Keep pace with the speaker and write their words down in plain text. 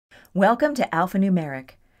Welcome to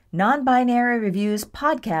Alphanumeric, non-binary reviews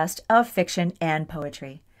podcast of fiction and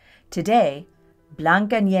poetry. Today,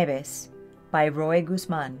 Blancanieves by Roy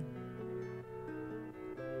Guzman.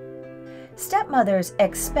 Stepmothers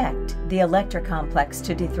expect the Electra complex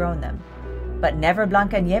to dethrone them, but never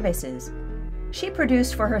Blancanieves'. She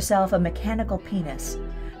produced for herself a mechanical penis,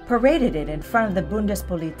 paraded it in front of the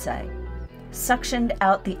Bundespolizei, suctioned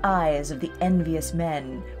out the eyes of the envious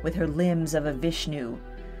men with her limbs of a Vishnu,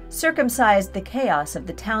 circumcised the chaos of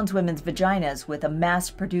the townswomen's vaginas with a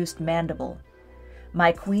mass-produced mandible.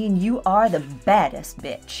 "My queen, you are the baddest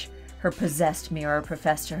bitch," her possessed mirror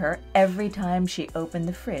professed to her every time she opened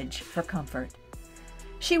the fridge for comfort.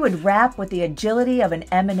 She would rap with the agility of an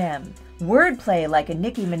Eminem, wordplay like a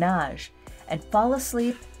Nicki Minaj, and fall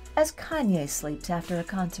asleep as Kanye sleeps after a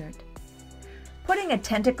concert. Putting a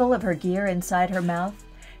tentacle of her gear inside her mouth,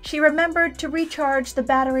 she remembered to recharge the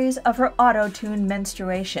batteries of her auto-tuned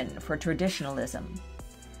menstruation for traditionalism.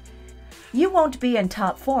 "You won't be in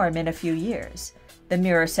top form in a few years," the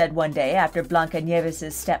mirror said one day after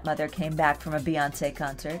Blancanieves' stepmother came back from a Beyoncé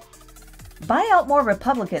concert. "Buy out more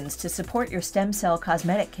Republicans to support your stem cell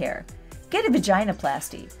cosmetic care. Get a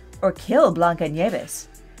vaginoplasty, or kill Blancanieves.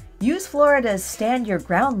 Use Florida's stand your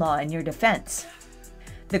ground law in your defense."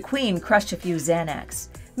 The queen crushed a few Xanax,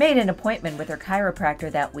 made an appointment with her chiropractor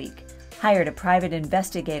that week, hired a private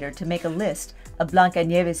investigator to make a list of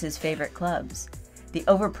Blancanieves' favorite clubs, the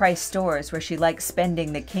overpriced stores where she liked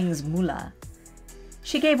spending the king's moolah.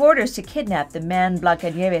 She gave orders to kidnap the man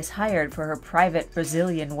Blancanieves hired for her private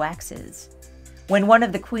Brazilian waxes. When one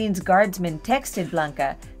of the queen's guardsmen texted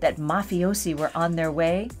Blanca that mafiosi were on their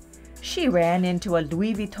way, she ran into a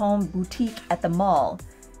Louis Vuitton boutique at the mall,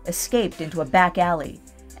 escaped into a back alley,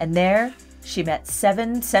 and there she met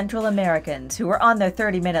 7 Central Americans who were on their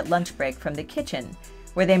 30-minute lunch break from the kitchen,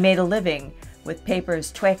 where they made a living with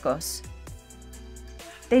papers tuecos.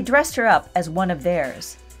 They dressed her up as one of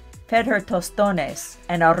theirs, fed her tostones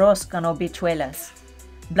and arroz con habichuelas.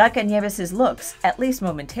 Blancanieves' looks, at least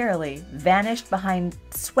momentarily, vanished behind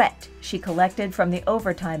sweat she collected from the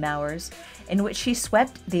overtime hours in which she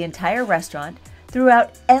swept the entire restaurant, threw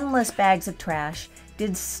out endless bags of trash,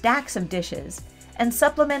 did stacks of dishes, and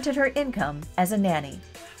supplemented her income as a nanny.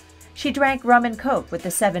 She drank rum and coke with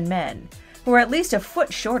the 7 men, who were at least a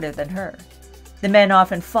foot shorter than her. The men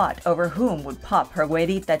often fought over whom would pop her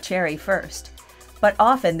güerita cherry first, but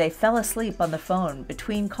often they fell asleep on the phone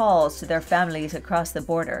between calls to their families across the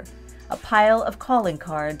border, a pile of calling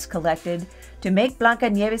cards collected to make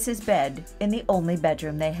Blancanieves' bed in the only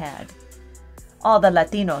bedroom they had. All the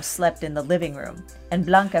Latinos slept in the living room, and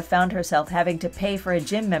Blanca found herself having to pay for a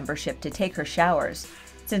gym membership to take her showers,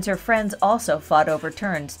 since her friends also fought over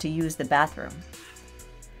turns to use the bathroom.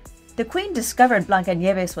 The queen discovered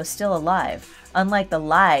Blancanieves was still alive, unlike the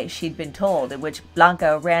lie she'd been told in which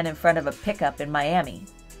Blanca ran in front of a pickup in Miami.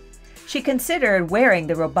 She considered wearing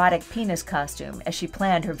the robotic penis costume as she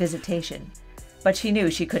planned her visitation, but she knew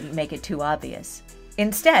she couldn't make it too obvious.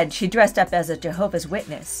 Instead, she dressed up as a Jehovah's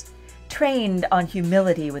Witness, trained on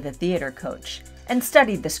humility with a theater coach, and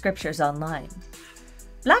studied the scriptures online.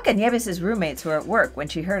 Blancanieves' roommates were at work when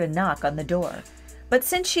she heard a knock on the door, but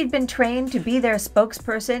since she'd been trained to be their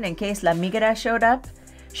spokesperson in case La Migra showed up,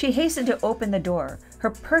 she hastened to open the door, her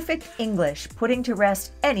perfect English putting to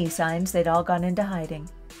rest any signs they'd all gone into hiding.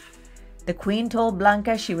 The queen told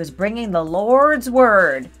Blanca she was bringing the Lord's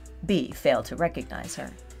word. B failed to recognize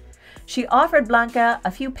her. She offered Blanca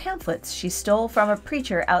a few pamphlets she stole from a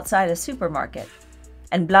preacher outside a supermarket,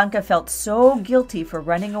 and Blanca felt so guilty for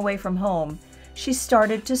running away from home, she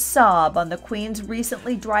started to sob on the queen's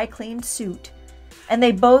recently dry-cleaned suit, and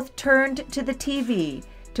they both turned to the TV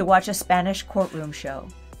to watch a Spanish courtroom show.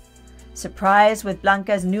 Surprised with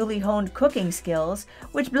Blanca's newly honed cooking skills,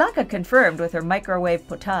 which Blanca confirmed with her microwave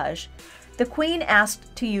potage, the queen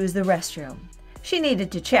asked to use the restroom. She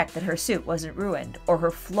needed to check that her suit wasn't ruined or her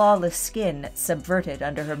flawless skin subverted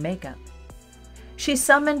under her makeup. She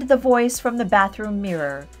summoned the voice from the bathroom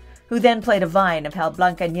mirror, who then played a vine of how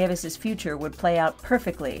Blancanieves' future would play out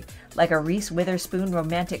perfectly, like a Reese Witherspoon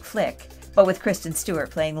romantic flick, but with Kristen Stewart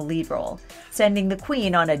playing the lead role, sending the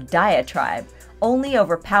queen on a diatribe, only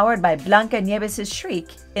overpowered by Blancanieves'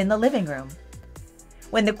 shriek in the living room.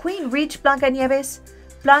 When the queen reached Blancanieves,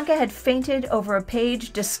 Blanca had fainted over a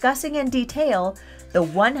page discussing in detail the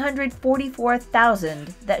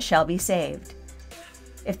 144,000 that shall be saved.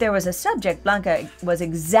 If there was a subject Blanca was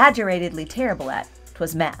exaggeratedly terrible at,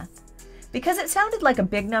 'twas math. Because it sounded like a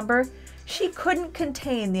big number, she couldn't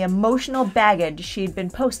contain the emotional baggage she'd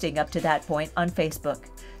been posting up to that point on Facebook.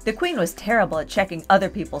 The queen was terrible at checking other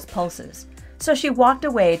people's pulses, so she walked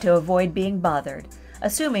away to avoid being bothered,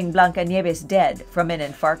 assuming Blancanieves dead from an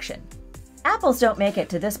infarction. Apples don't make it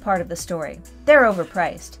to this part of the story. They're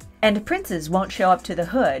overpriced. And princes won't show up to the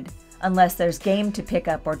hood unless there's game to pick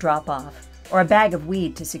up or drop off, or a bag of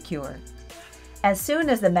weed to secure. As soon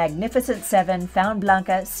as the Magnificent Seven found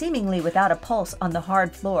Blanca seemingly without a pulse on the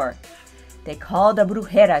hard floor, they called a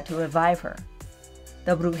brujera to revive her.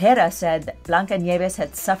 The brujera said that Blancanieves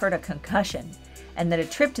had suffered a concussion and that a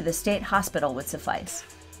trip to the state hospital would suffice.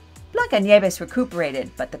 Blancanieves recuperated,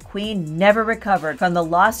 but the queen never recovered from the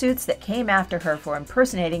lawsuits that came after her for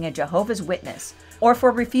impersonating a Jehovah's Witness or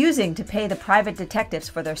for refusing to pay the private detectives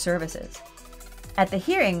for their services. At the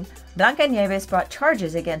hearing, Blancanieves brought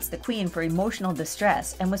charges against the queen for emotional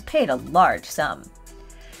distress and was paid a large sum.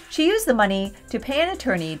 She used the money to pay an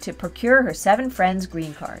attorney to procure her 7 friends'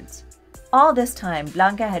 green cards. All this time,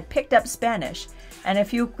 Blanca had picked up Spanish and a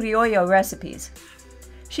few criollo recipes.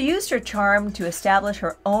 She used her charm to establish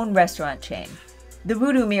her own restaurant chain. The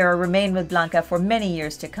voodoo mirror remained with Blanca for many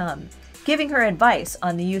years to come, giving her advice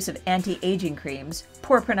on the use of anti-aging creams,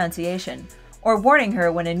 poor pronunciation, or warning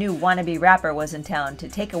her when a new wannabe rapper was in town to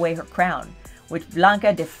take away her crown, which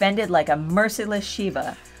Blanca defended like a merciless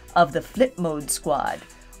Shiva of the Flip Mode Squad,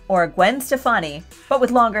 or Gwen Stefani, but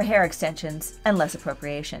with longer hair extensions and less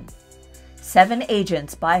appropriation. 7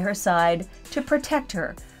 agents by her side to protect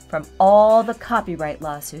her from all the copyright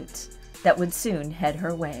lawsuits that would soon head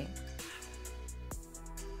her way.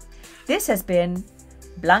 This has been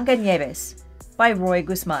Blancanieves by Roy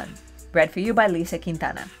Guzman, read for you by Lisa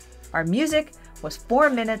Quintana. Our music was 4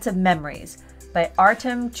 Minutes of Memories by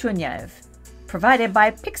Artem Chunyev, provided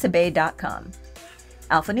by Pixabay.com.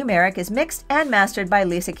 Alphanumeric is mixed and mastered by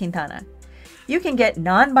Lisa Quintana. You can get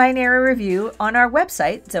non-binary review on our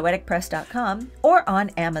website, zoeticpress.com, or on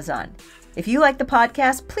Amazon. If you like the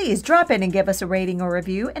podcast, please drop in and give us a rating or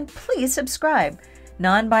review, and please subscribe.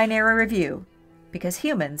 Non-binary review, because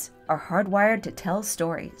humans are hardwired to tell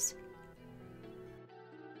stories.